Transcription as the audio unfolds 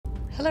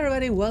Hello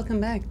everybody,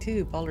 welcome back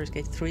to Baldur's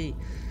Gate 3,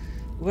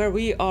 where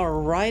we are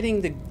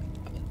riding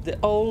the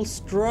old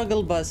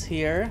struggle bus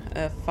here,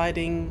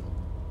 fighting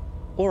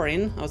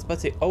Orin. I was about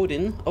to say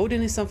Odin.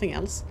 Odin is something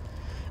else.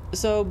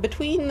 So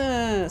between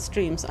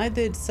streams I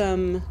did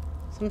some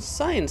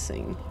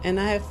sciencing, and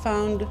I have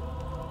found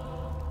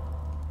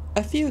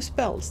a few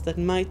spells that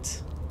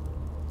might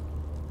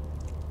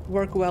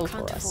work well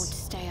for us. Can't afford to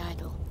stay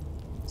idle.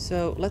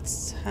 So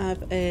let's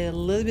have a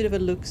little bit of a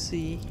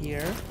look-see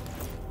here.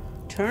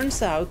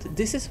 Turns out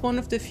this is one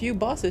of the few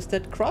bosses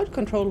that crowd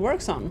control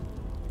works on.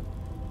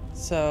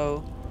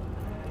 So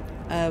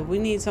we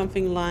need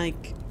something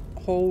like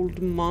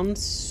hold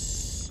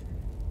monster.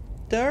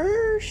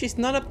 She's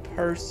not a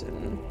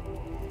person.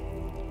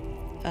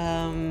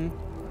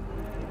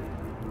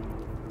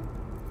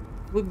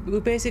 We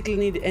basically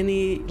need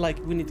any,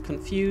 like, we need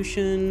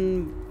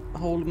confusion,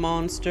 hold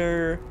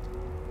monster,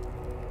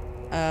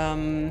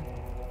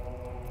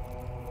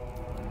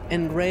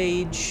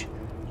 enrage,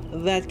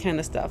 that kind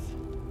of stuff.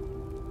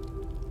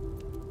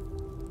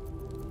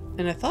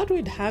 And I thought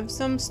we'd have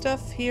some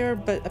stuff here,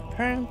 but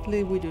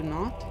apparently we do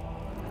not.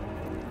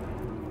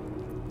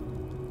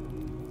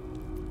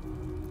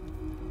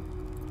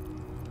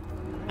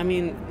 I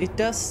mean, it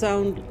does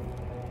sound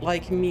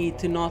like me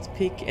to not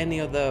pick any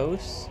of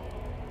those.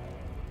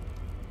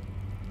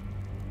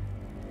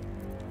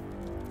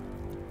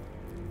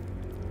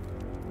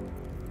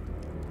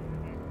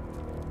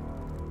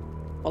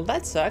 Well,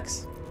 that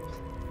sucks.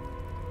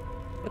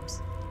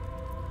 Oops.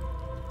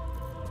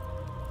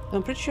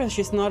 I'm pretty sure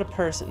she's not a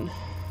person.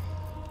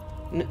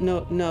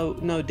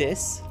 No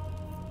dis.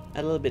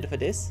 A little bit of a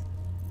dis.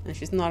 And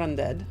she's not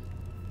undead.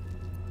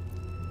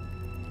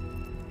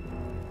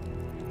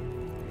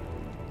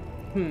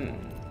 Can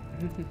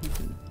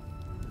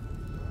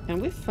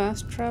we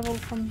fast travel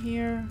from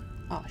here?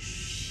 Oh,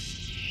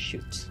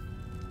 shoot.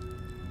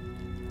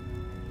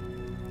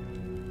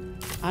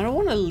 I don't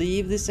want to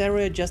leave this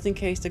area just in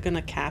case they're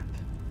gonna cap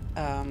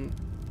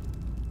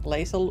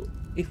Lazel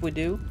if we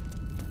do.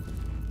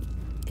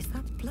 Is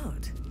that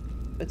blood?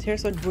 But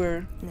here's what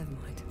we're Never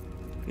mind.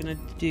 gonna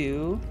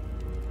do.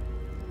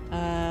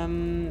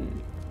 Gonna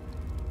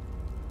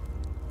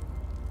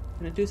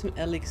do some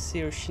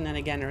elixir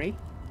shenaniganery.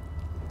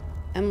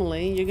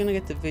 Emily, you're gonna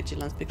get the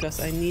vigilance because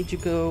I need you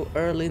to go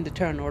early in the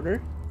turn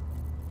order.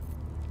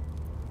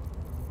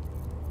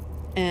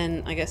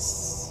 And I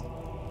guess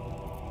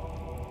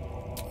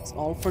that's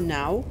all for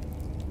now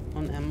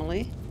on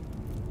Emily.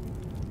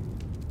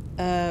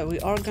 We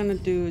are gonna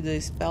do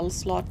the spell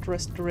slot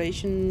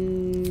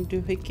restoration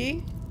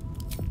doohickey.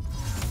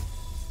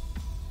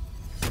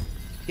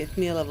 Get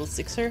me a level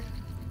 6er.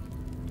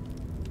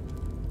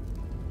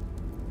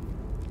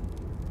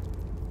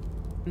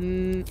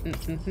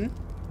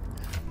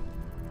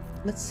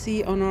 Let's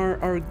see on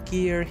our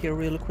gear here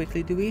real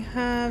quickly. Do we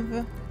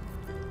have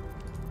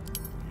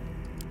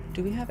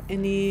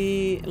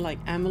any like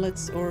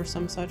amulets or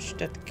some such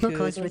that could... Look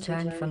who's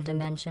returned from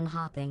dimension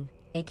hopping,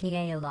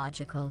 aka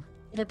illogical.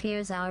 It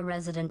appears our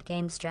resident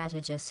game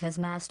strategist has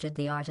mastered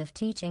the art of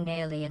teaching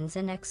aliens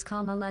an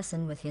XCOM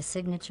lesson with his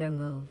signature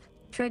move,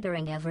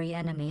 triggering every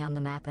enemy on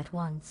the map at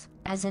once.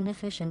 As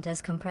inefficient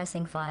as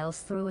compressing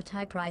files through a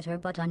typewriter,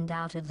 but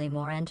undoubtedly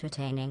more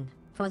entertaining.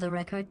 For the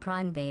record,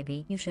 Prime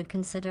Baby, you should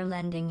consider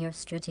lending your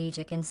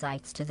strategic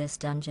insights to this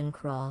dungeon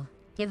crawl,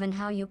 given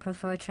how you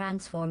prefer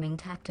transforming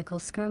tactical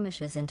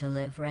skirmishes into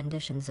live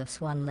renditions of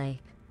Swan Lake,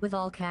 with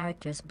all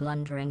characters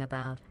blundering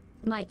about.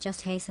 Might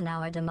just hasten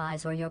our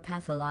demise or your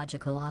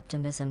pathological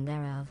optimism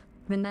thereof.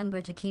 Remember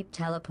to keep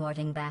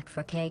teleporting back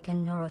for cake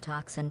and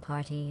neurotoxin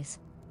parties.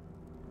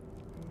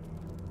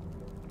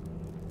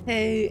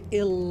 Hey,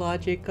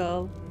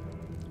 illogical.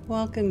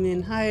 Welcome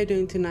in. How are you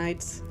doing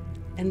tonight?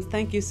 And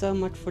thank you so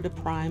much for the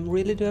prime.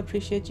 Really do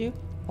appreciate you.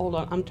 Hold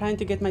on, I'm trying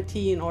to get my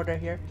tea in order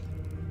here.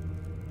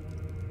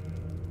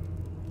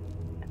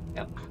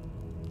 Yep.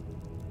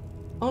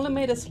 Only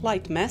made a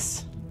slight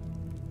mess.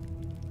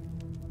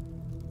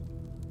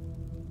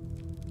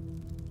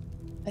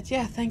 But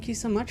yeah, thank you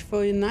so much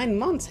for your 9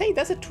 months. Hey,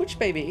 that's a Twitch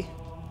baby.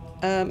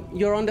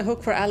 You're on the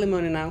hook for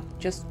alimony now,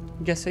 just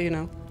so you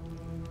know.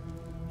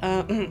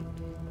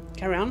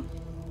 Carry on.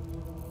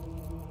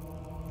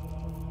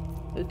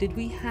 Did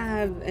we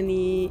have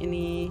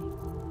any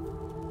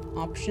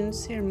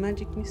options here?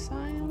 Magic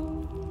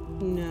missile?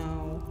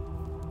 No.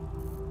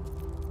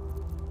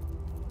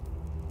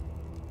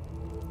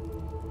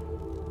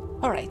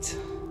 All right.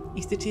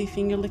 Is the tea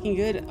finger looking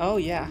good? Oh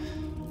yeah.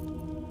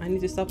 I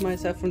need to stop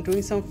myself from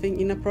doing something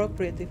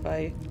inappropriate if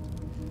I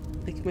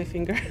lick my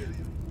finger.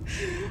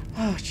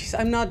 Oh jeez,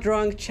 I'm not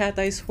drunk, chat,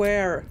 I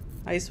swear.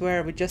 I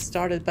swear, we just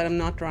started, but I'm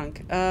not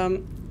drunk.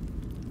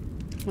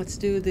 Let's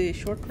do the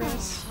short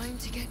rest. Time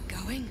to get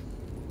going.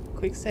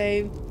 Quick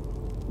save.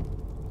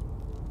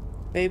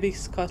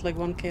 Babies cost like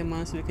 1k a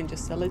month, so we can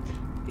just sell it.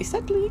 Is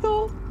that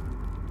legal?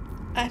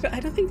 I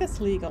don't think that's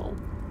legal.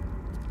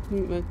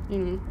 But, you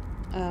know,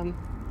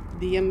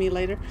 DM me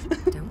later.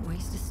 Don't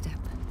waste a step.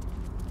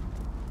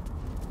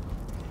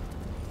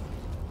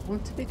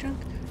 Want to be drunk?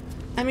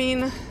 I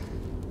mean,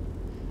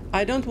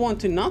 I don't want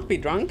to not be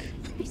drunk.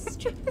 I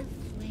stripped the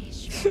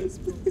flesh from his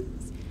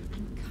bones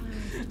and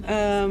carved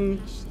my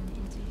information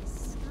into his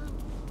skull.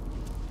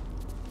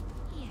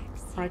 He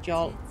Alright,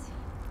 y'all.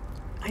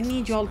 accepted. I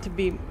need y'all to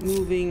be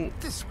moving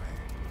This way.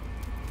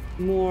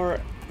 more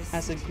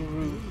as a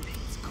group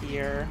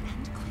here,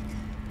 And quicker.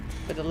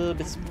 but a little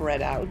bit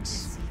spread out.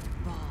 Receive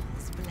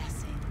Baal's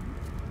blessing.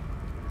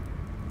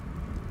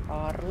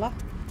 Arla.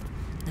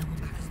 No one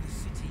back. As the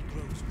city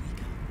grows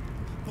weaker,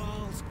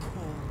 Baal's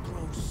core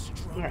grows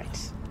stronger. Alright.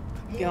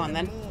 More Go on and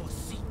then. more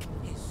seek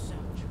his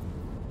search.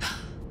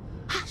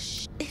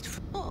 Hush!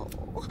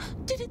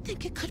 Did it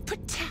think it could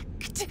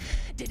protect?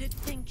 Did it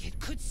think it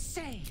could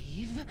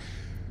save?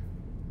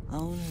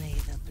 Only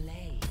the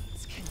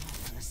blades can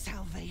offer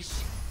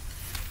salvation.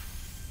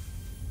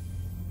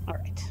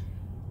 Alright.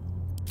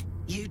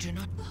 You do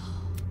not.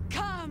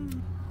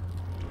 Come!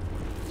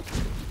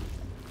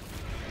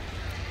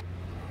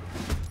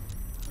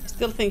 I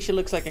still think she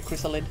looks like a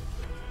chrysalid.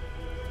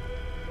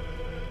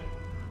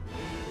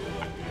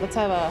 Let's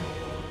have a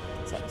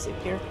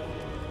sip here.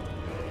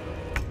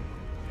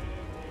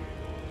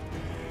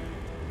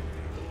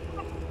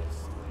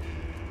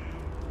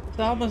 It's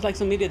almost like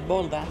some idiot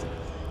ball that.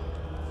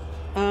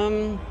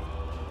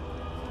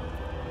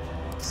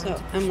 So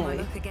Emily,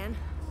 Look again.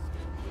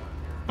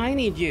 I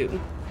need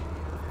you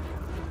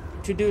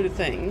to do the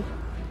thing.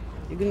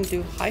 You're gonna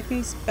do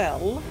heightened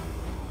spell.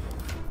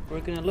 We're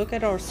gonna look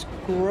at our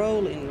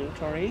scroll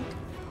inventory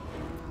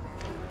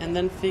and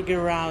then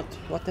figure out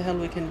what the hell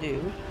we can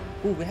do.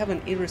 Ooh, we have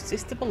an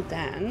irresistible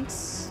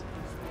dance.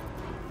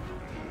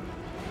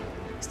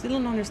 Still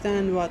don't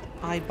understand what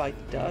eye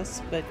bite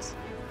does, but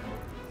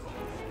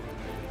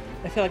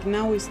I feel like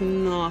now is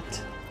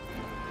not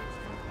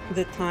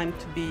the time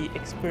to be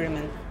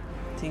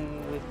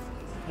experimenting with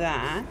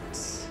that.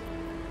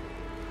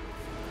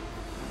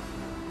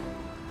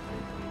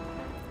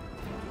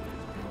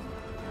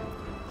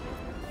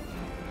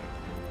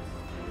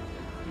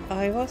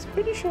 I was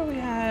pretty sure we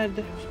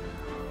had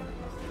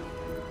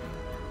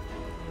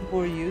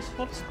more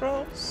useful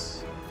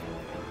scrolls.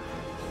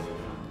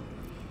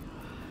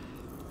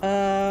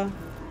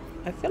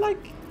 I feel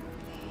like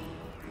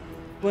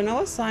when I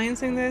was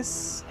sciencing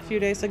this a few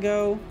days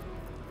ago,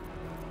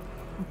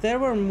 there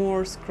were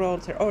more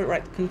scrolls here. Oh,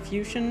 right,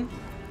 confusion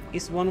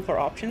is one of our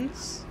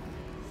options.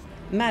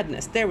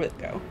 Madness, there we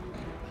go.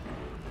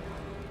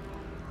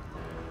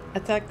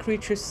 Attack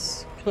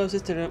creatures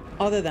closest to them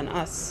other than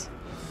us.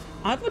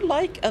 I would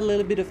like a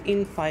little bit of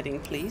infighting,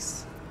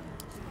 please.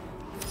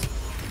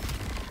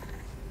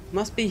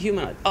 Must be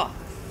humanoid. Oh,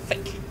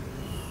 fake.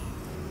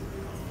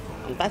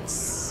 Well,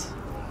 that's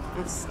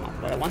not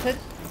what I wanted.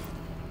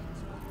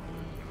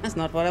 That's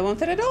not what I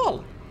wanted at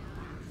all.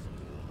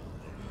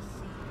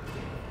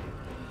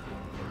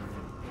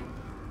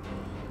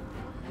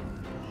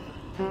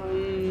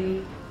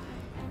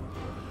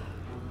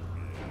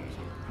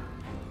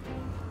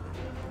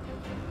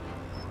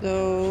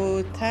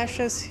 So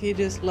Tasha's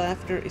hideous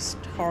laughter is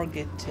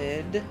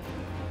targeted.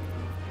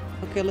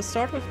 Okay, let's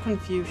start with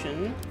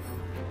confusion.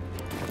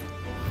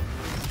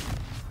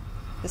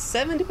 A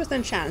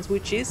 70% chance,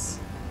 which is,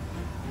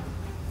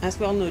 as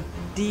we all know,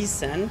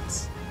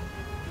 decent.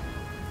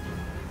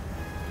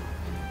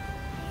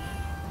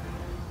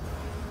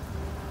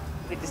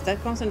 Wait, is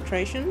that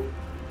concentration?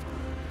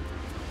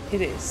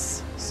 It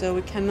is. So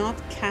we cannot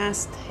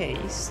cast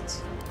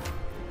haste.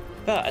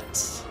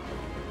 But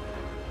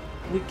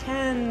we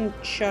can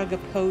chug a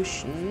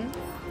potion,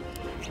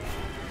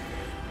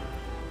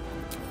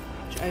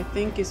 which I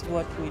think is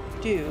what we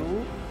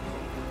do.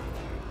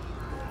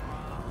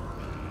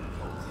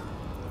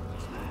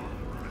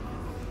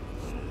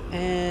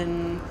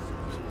 And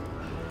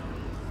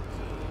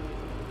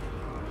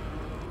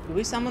do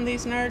we summon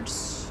these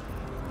nerds?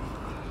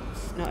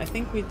 No, I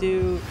think we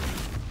do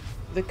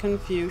the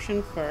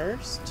confusion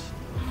first.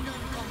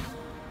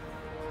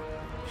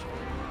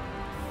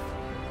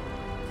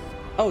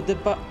 Oh, the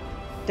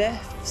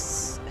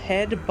Death's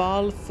Head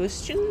Ball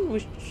Fustian?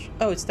 Which...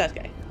 Oh, it's that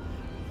guy.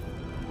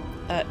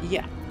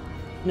 Yeah.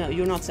 No,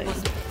 you're not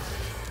safe.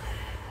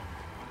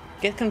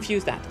 Get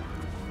confused at.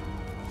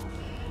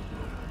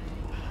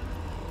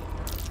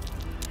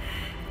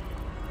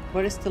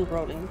 What is still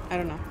rolling? I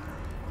don't know.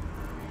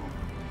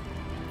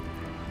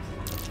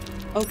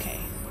 Okay.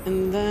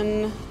 And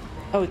then...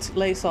 Oh, it's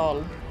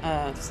Laysol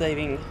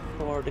saving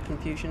for the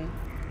confusion.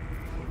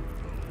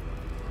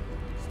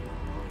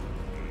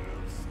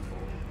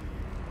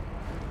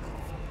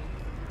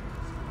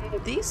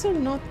 These are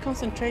not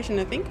concentration.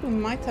 I think we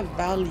might have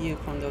value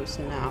from those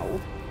now.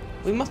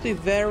 We must be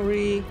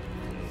very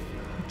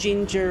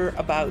ginger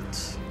about...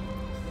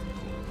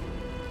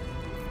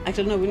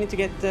 Actually, no, we need to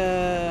get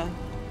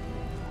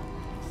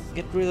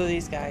rid of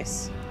these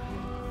guys.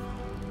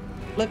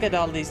 Look at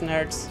all these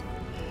nerds.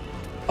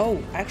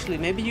 Oh, actually,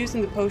 maybe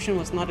using the potion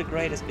was not the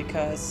greatest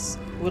because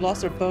we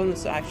lost our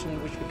bonus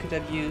action, which we could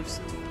have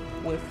used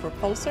with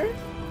Repulsor.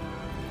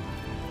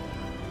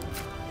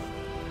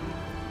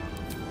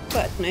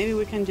 But maybe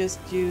we can just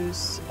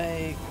use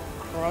a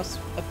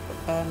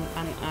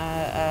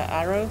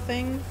arrow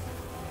thing.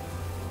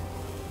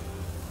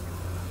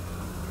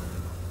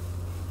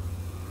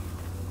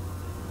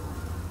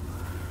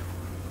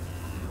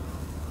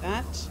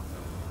 that.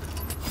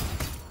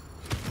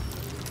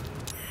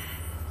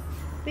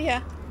 But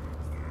yeah.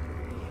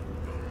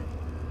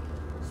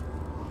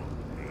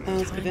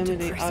 Let's get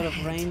Emily out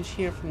of range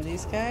here from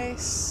these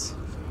guys.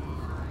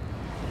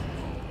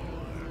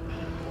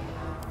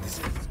 This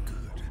is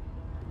good.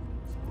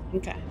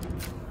 Okay.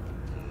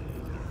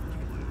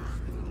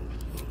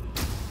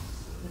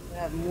 We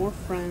have more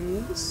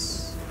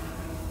friends.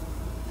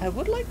 I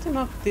would like to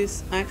knock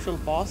this actual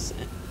boss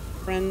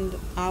friend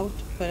out,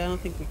 but I don't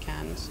think we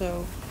can,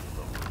 so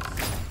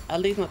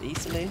at least not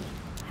easily.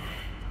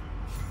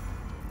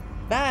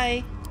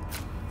 Bye!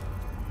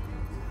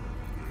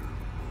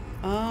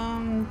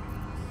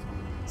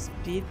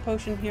 Speed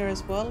potion here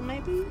as well,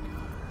 maybe?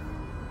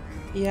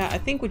 Yeah, I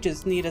think we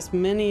just need as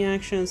many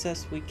actions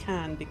as we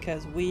can,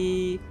 because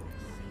we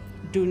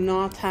do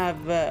not have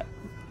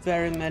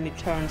very many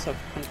turns of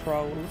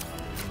control.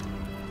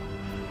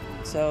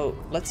 So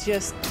let's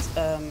just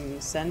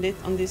send it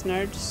on these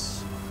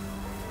nerds.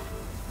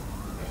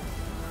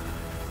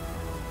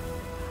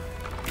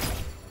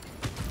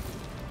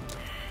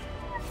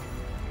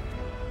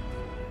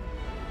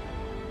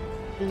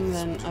 And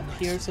then up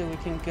here so we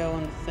can go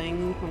on the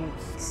thing when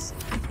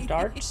it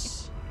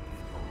starts.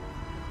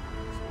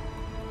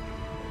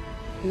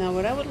 Now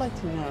what I would like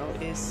to know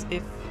is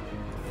if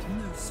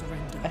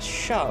a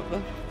shove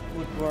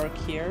would work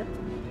here.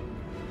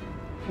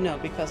 No,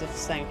 because of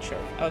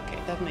Sanctuary. Okay,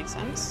 that makes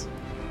sense.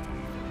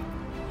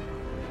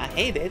 I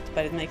hate it,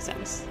 but it makes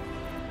sense.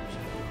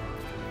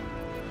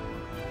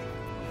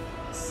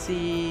 Let's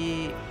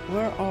see,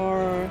 where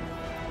are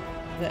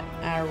the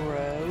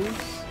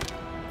arrows?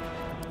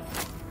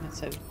 Let's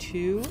have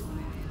 2.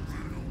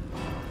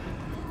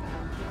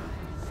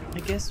 I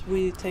guess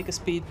we take a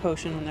speed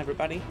potion on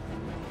everybody.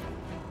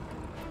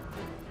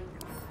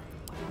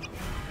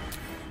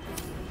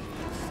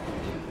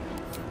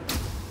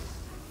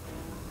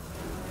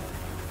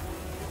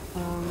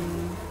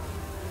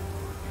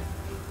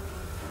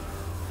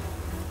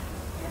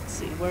 Let's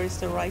see, where is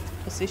the right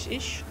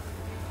position-ish?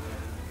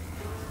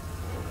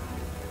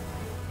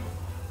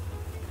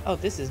 Oh,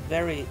 this is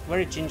very,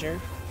 very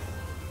ginger.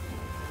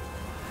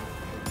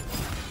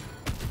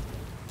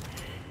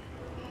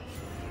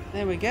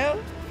 There we go.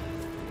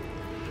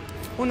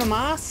 Uno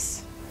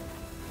más.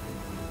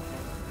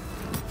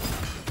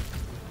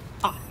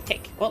 Ah,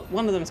 take. Well,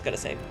 one of them's gotta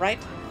save, right?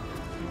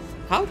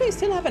 How do they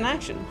still have an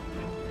action?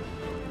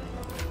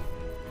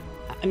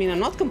 I mean, I'm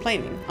not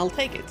complaining. I'll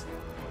take it.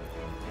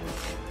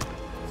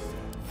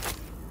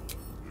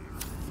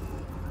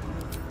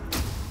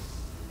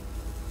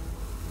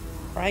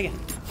 Try again.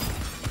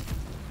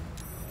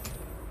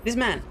 This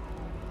man.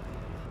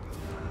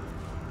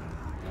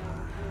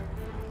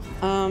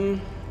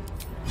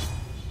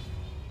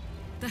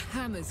 The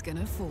hammer's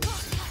gonna fall.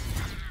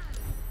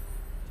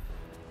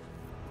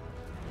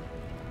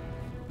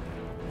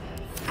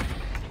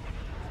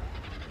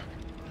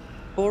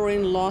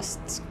 Orin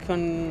lost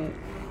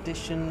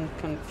condition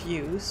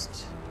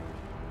confused.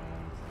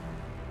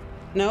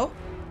 No?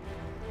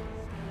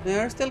 They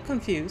are still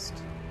confused.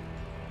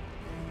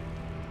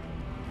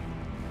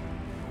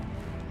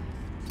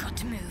 Got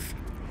to move.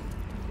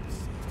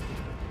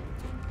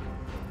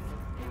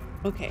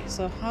 Okay,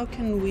 so how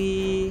can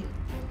we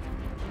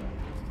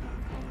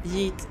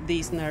yeet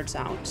these nerds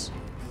out?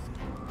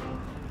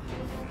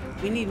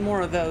 We need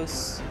more of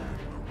those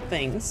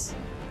things.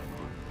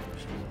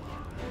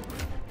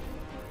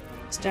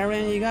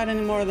 Starion, you got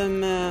any more of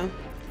them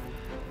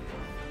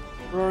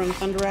roaring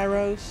thunder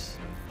arrows?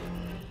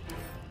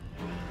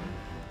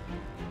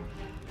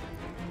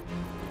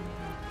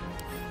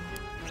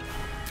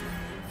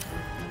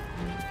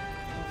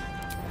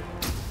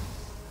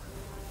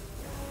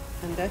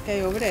 And that guy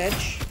over the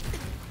edge.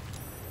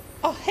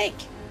 Oh, heck!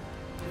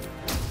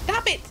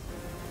 Stop it!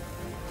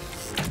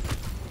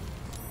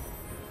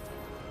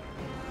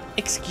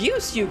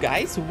 Excuse you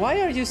guys,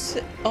 why are you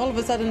all of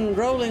a sudden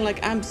rolling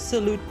like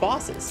absolute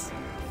bosses?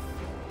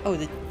 Oh,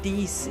 the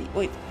DC.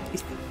 Wait,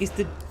 is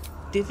the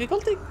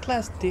difficulty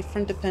class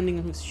different depending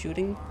on who's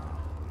shooting?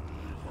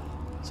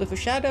 So for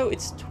Shadow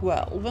it's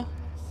 12.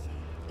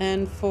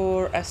 And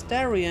for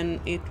Astarion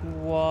it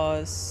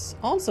was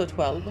also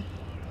 12.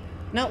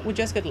 No, we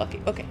just got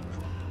lucky. Okay.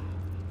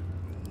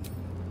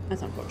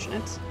 That's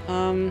unfortunate.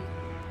 I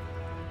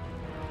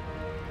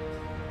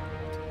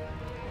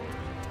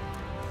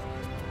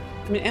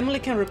mean, Emily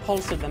can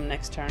repulsor them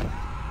next turn.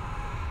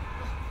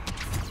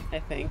 I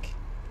think.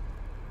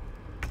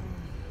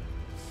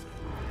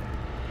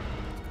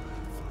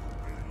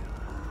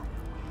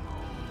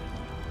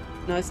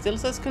 No, it still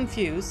says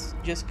confused.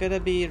 Just gotta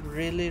be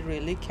really,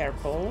 really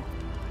careful.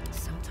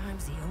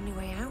 Sometimes the only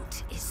way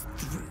out is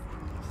through.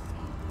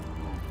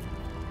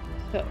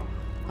 So,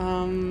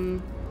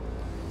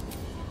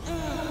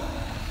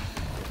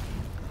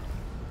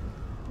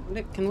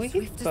 can we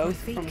hit both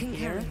from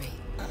here?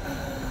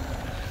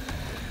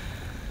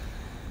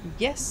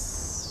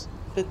 Yes,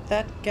 but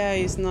that guy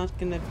is not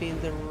gonna be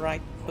in the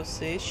right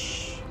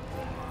position.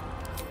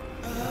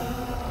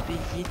 Be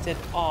yeeted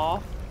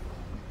off.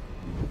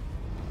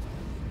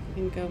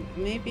 Can go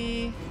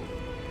maybe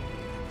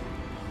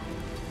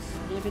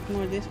A little bit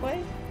more this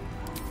way.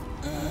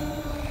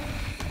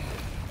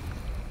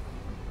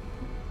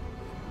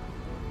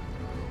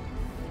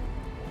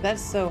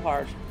 That's so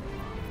hard.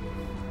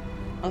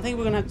 I think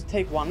we're gonna have to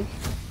take one.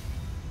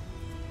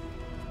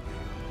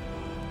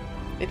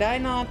 Did I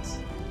not?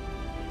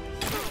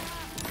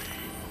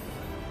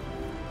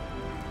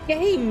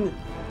 Game!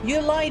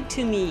 You lied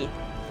to me!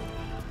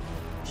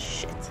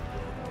 Shit.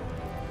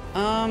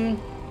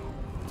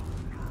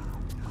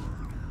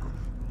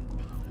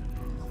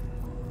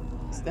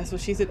 That's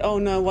what she said. Oh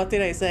no, what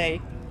did I say?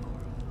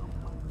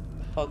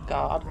 Oh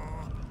god.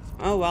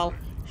 Oh well.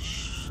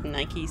 Shh,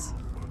 Nikes.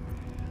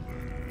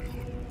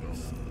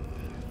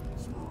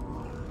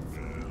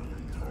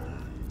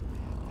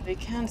 They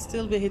can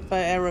still be hit by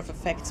area of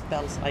effect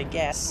spells, I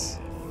guess.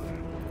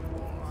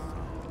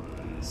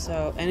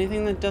 So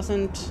anything that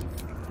doesn't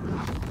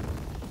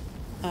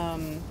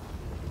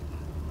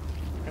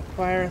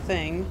require a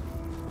thing.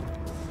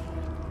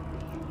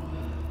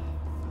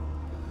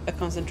 A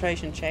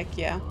concentration check,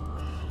 yeah.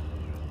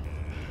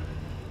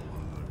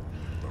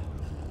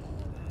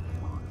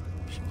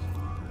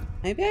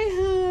 Maybe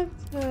I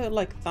have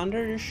like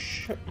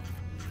thunderstruck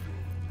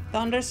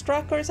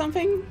or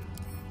something.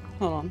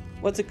 Hold on,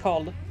 what's it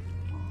called?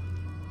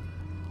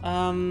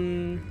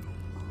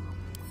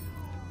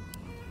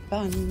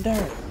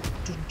 Thunder.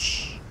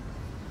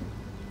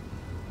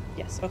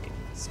 Yes, okay,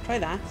 let's try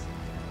that.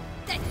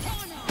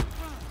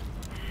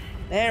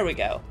 There we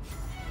go.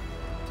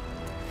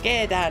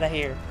 Get out of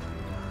here.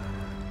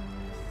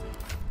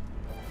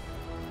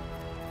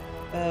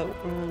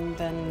 And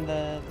then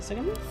the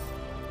second one.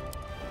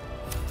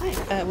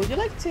 Hi, would you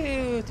like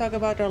to talk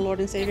about our Lord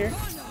and Savior?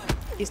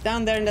 He's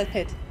down there in that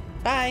pit.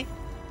 Bye.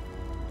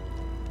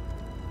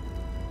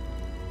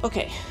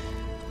 Okay.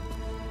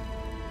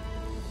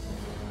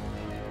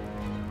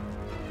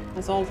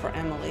 That's all for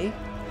Emily.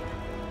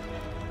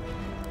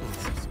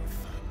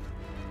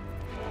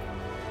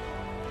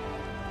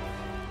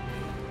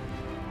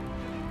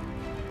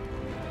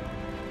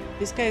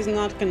 This guy is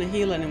not gonna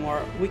heal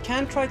anymore. We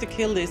can try to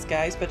kill these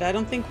guys, but I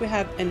don't think we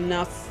have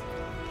enough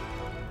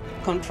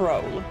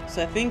control.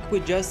 So I think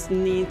we just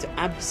need to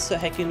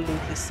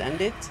absolutely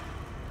send it.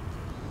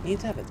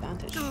 Need to have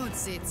advantage.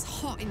 Gods, it's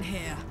hot in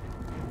here.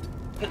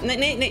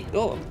 Nej.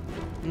 Oh.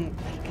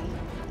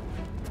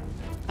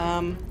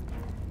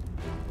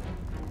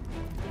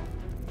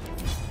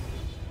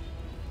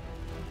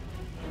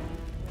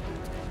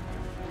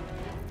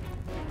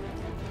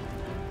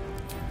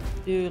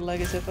 Do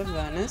Legacy of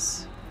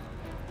Awareness.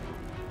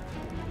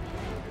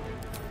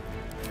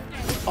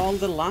 All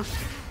the luck.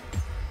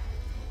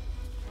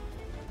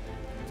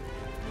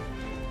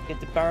 Get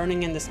the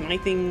burning and the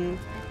smiting.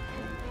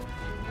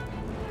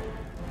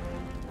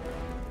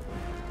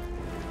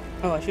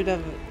 Oh, I should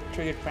have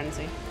triggered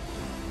Frenzy.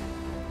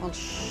 Oh,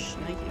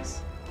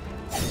 shnikes.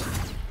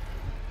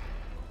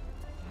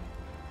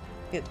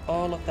 Get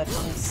all of that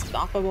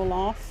unstoppable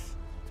off.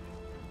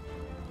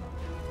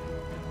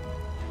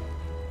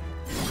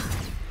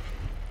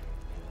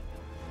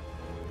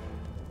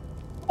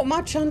 Oh,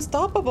 much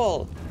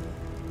unstoppable!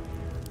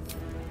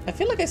 I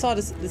feel like I saw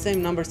the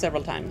same number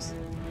several times.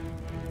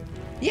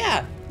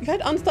 Yeah, you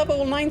had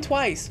unstoppable 9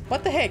 twice.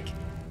 What the heck?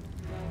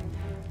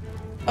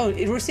 Oh,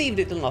 it received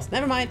it and lost.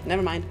 Never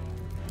mind.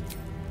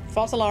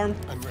 False alarm.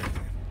 I'm ready.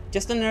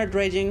 Just a nerd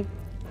raging.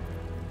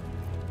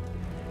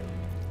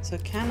 So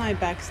can I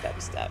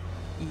backstab?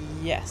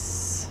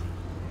 Yes.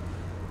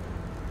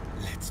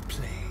 Let's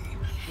play.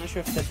 I'm not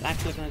sure if that's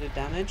actually gonna do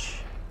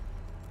damage.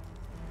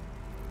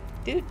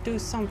 Did it do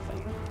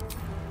something?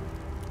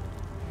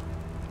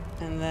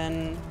 And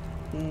then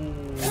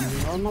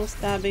normal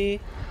stabby.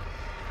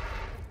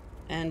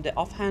 And the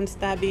offhand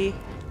stabby.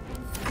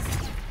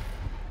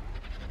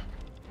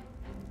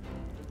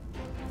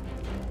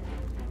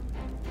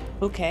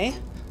 Okay,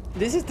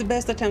 this is the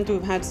best attempt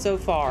we've had so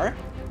far.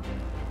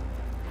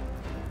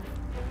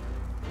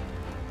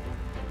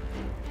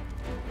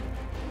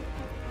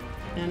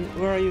 And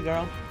where are you,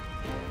 girl?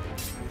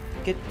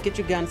 Get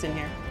your guns in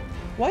here.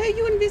 Why are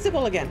you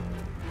invisible again?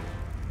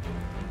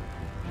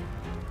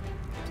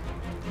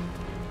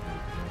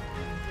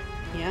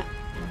 Yeah.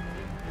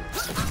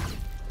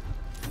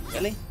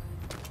 Really?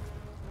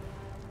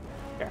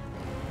 Sure.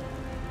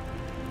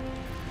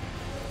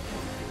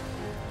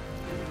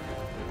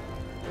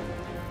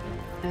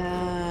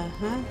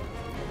 I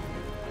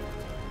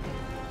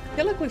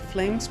feel like we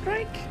flame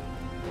strike.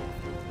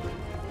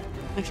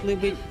 Actually,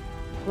 we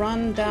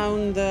run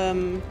down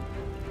the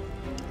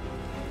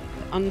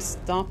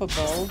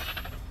unstoppable.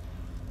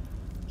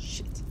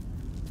 Shit.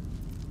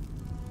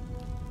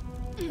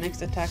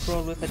 Next attack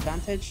roll with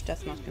advantage.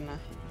 That's not gonna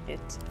hit.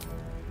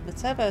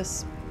 Let's have a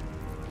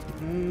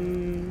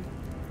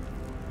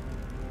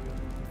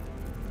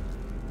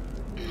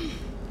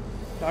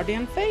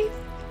Guardian Faith?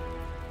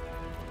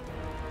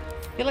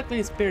 I feel like we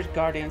need Spirit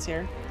Guardians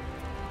here.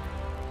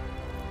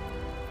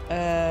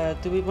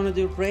 Do we want to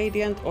do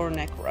Radiant or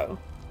Necro?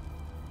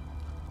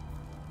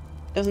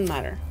 Doesn't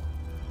matter.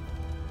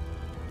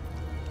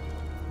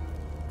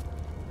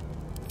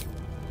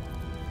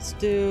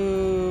 Let's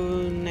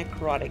do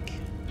necrotic.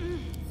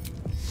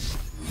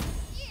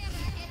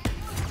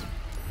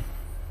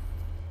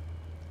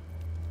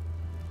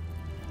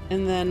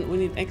 And then we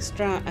need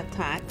extra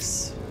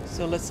attacks.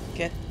 So let's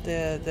get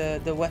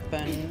the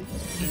weapon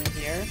in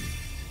here.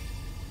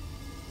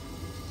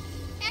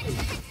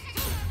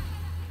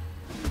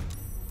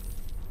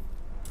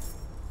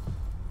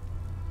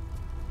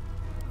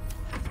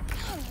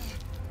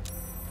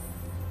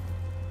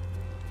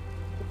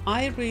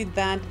 I read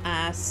that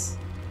as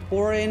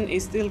Orin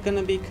is still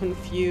gonna be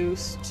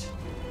confused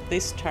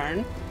this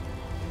turn.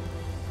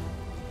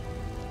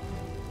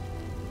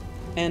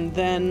 And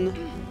then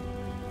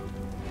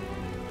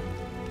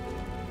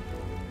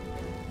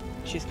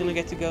she's gonna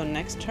get to go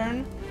next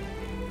turn.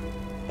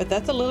 But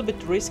that's a little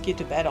bit risky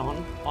to bet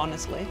on,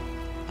 honestly.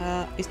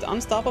 Is the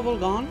unstoppable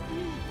gone?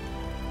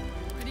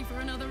 Ready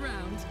for another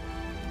round?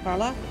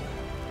 Carla?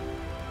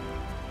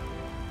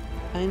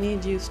 I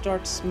need you to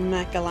start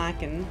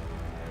smack-a-lacking.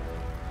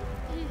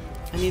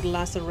 I need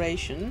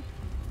laceration.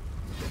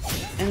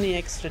 Any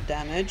extra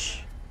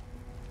damage.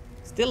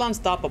 Still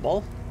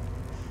unstoppable.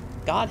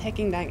 God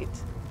hecking dang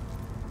it.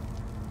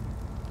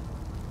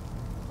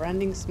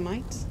 Branding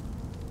smite?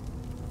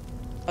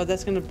 Oh,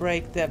 that's gonna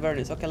break the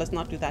awareness. Okay, let's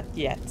not do that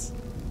yet.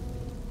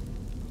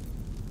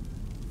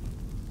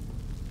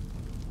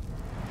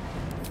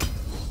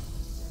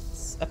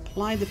 Let's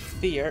apply the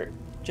fear.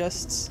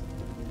 Just...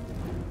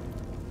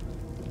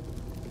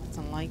 It's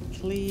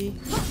unlikely.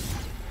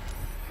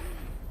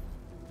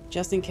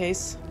 Just in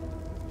case.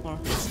 Or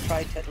let's try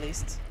it at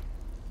least.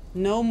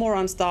 No more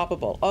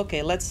unstoppable.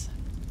 Okay, let's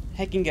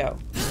hecking go.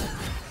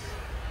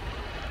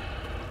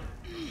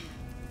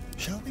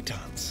 Shall we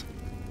dance?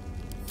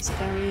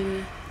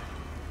 Starian,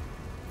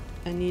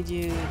 I need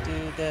you to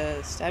do the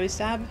stabby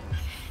stab.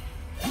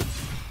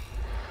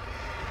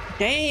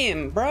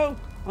 Damn, bro!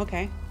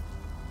 Okay.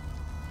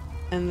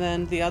 And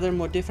then the other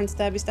more different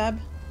stabby stab.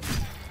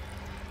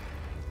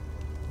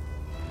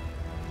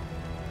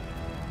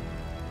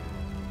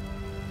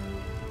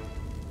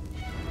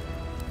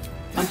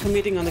 I'm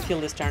committing on the kill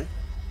this turn.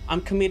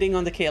 I'm committing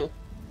on the kill.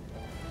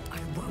 I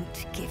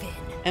won't give in.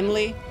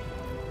 Emily,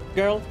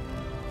 girl,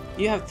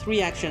 you have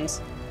 3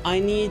 actions. I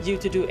need you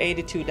to do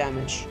 82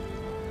 damage.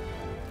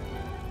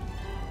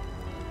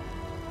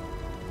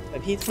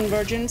 But heat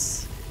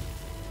convergence.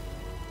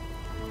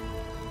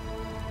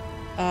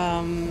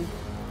 And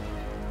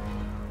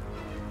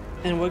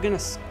we're gonna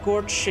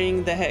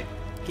scorching the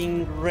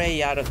hecking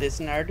ray out of this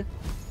nerd.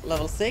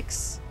 Level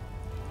 6.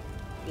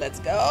 Let's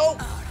go.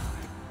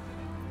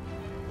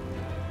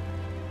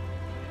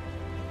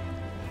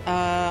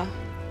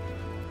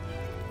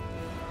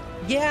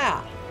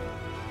 Yeah.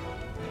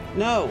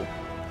 No.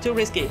 Too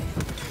risky.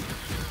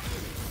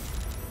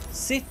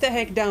 Sit the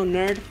heck down,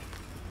 nerd.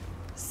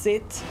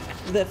 Sit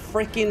the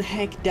freaking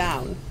heck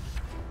down.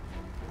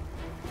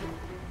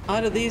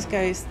 Out of these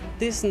guys,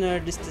 this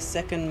nerd is the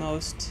second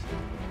most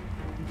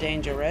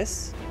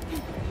dangerous.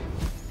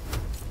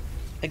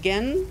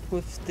 Again,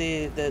 with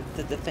the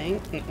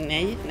thing.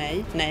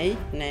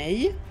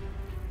 Nay.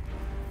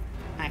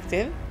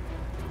 Active.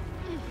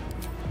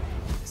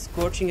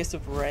 Scorching is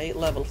of ray,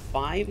 level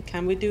 5.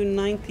 Can we do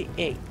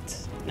 98?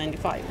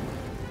 95.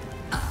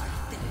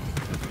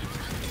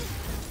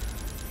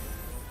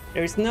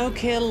 There is no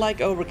kill like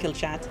overkill,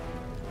 chat.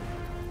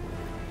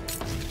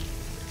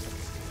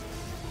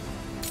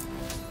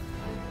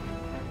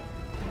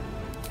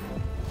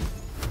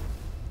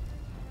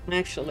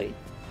 Actually.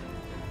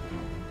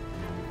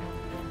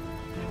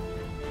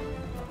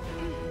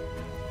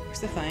 Here's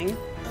the thing.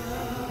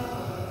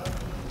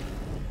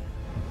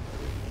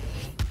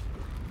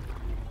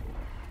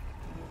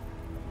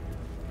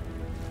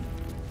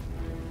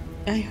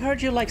 I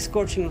heard you like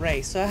scorching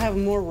rays, so I have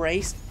more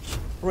rays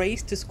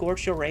to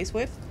scorch your rays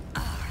with.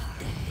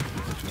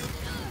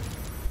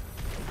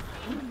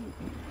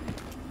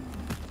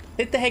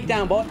 Sit the heck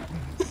down, boy.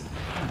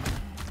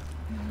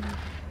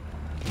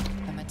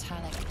 A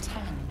metallic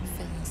tang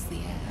fills the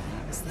air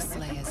as the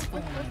Slayer's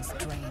form is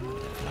drained of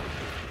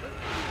life.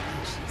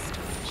 Ashes to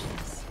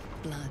ashes,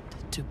 blood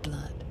to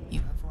blood,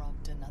 you have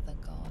robbed another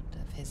god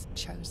of his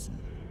chosen.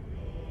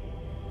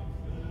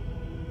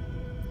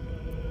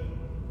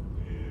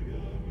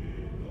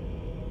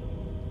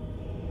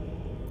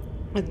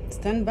 I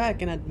stand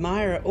back and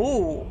admire.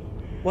 Oh,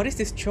 what is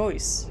this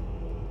choice?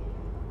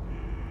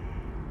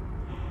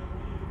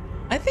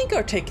 I think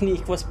our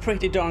technique was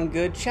pretty darn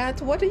good,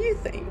 chat. What do you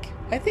think?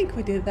 I think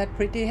we did that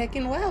pretty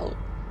heckin' well.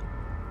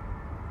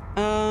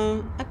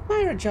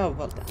 Admire a job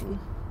well done.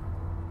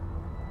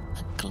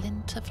 A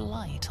glint of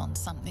light on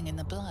something in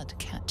the blood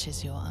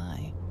catches your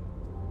eye.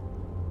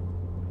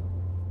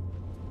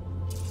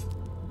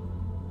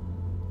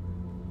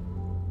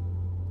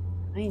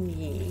 I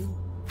mean...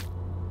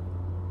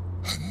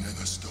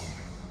 Another stone.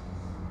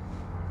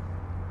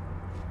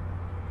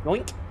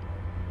 Yoink.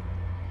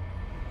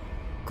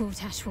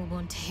 Gortash will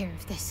want to hear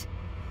of this.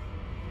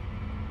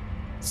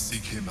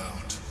 Seek him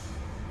out.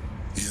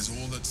 He is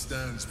all that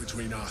stands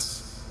between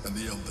us and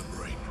the Elder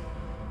Brain.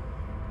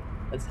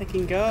 Let's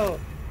heckin' go.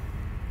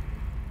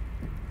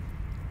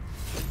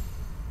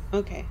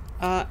 Okay.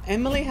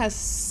 Emily has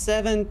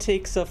 7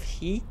 ticks of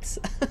heat.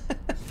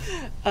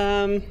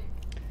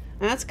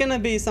 That's gonna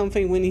be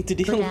something we need to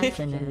deal Good with.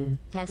 afternoon,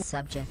 test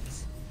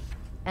subjects.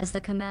 As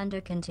the commander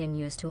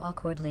continues to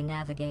awkwardly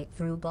navigate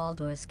through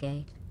Baldur's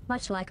Gate,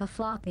 much like a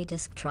floppy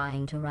disk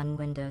trying to run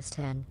Windows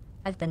 10,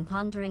 I've been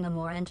pondering a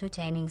more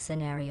entertaining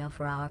scenario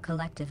for our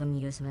collective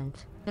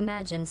amusement.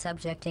 Imagine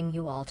subjecting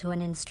you all to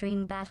an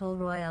in-stream battle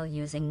royale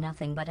using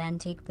nothing but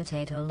antique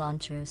potato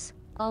launchers,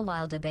 all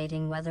while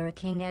debating whether a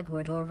King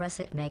Edward or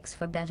russet makes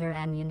for better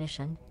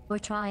ammunition, or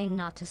trying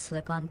not to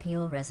slip on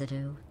peel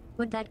residue.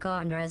 Would that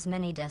garner as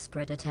many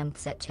desperate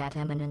attempts at chat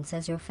eminence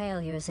as your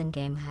failures in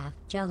game have,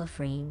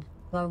 Jellafreen?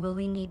 Or will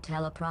we need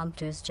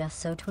teleprompters just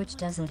so Twitch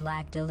doesn't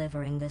lag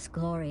delivering this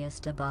glorious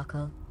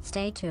debacle?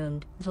 Stay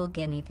tuned, little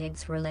guinea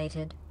pigs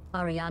related.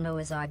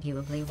 Ariano is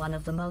arguably one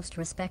of the most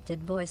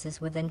respected voices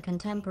within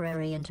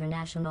contemporary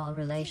international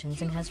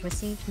relations and has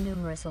received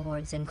numerous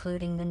awards,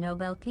 including the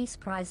Nobel Peace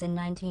Prize in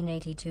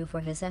 1982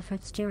 for his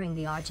efforts during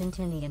the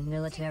Argentinian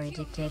military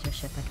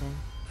dictatorship.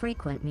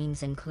 Frequent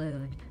memes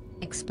include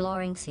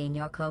exploring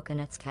Senior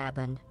Coconut's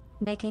cabin,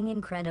 making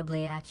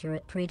incredibly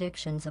accurate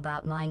predictions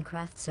about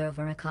Minecraft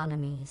server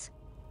economies.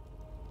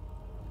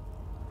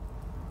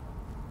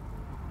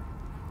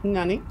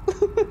 Nani?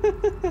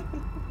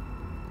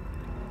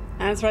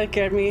 That's right,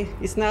 Kermi.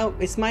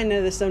 It's my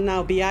nether zone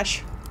now,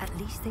 Biash. At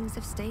least things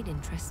have stayed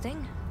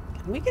interesting.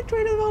 Can we get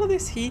rid of all of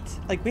this heat?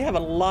 Like, we have a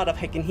lot of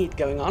heckin' heat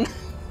going on.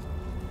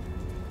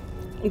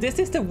 This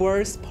is the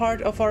worst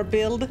part of our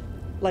build.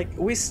 Like,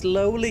 we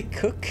slowly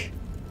cook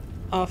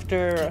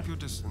after... Keep your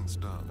distance,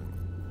 darling.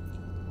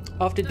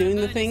 After doing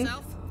the thing.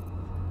 Yourself?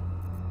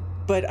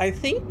 But I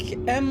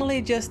think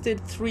Emily just did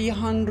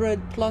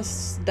 300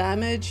 plus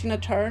damage in a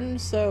turn,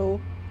 so...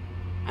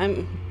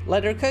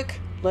 Let her cook,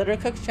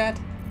 chat.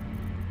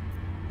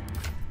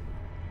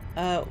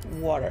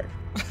 Water.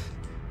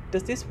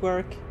 Does this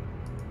work?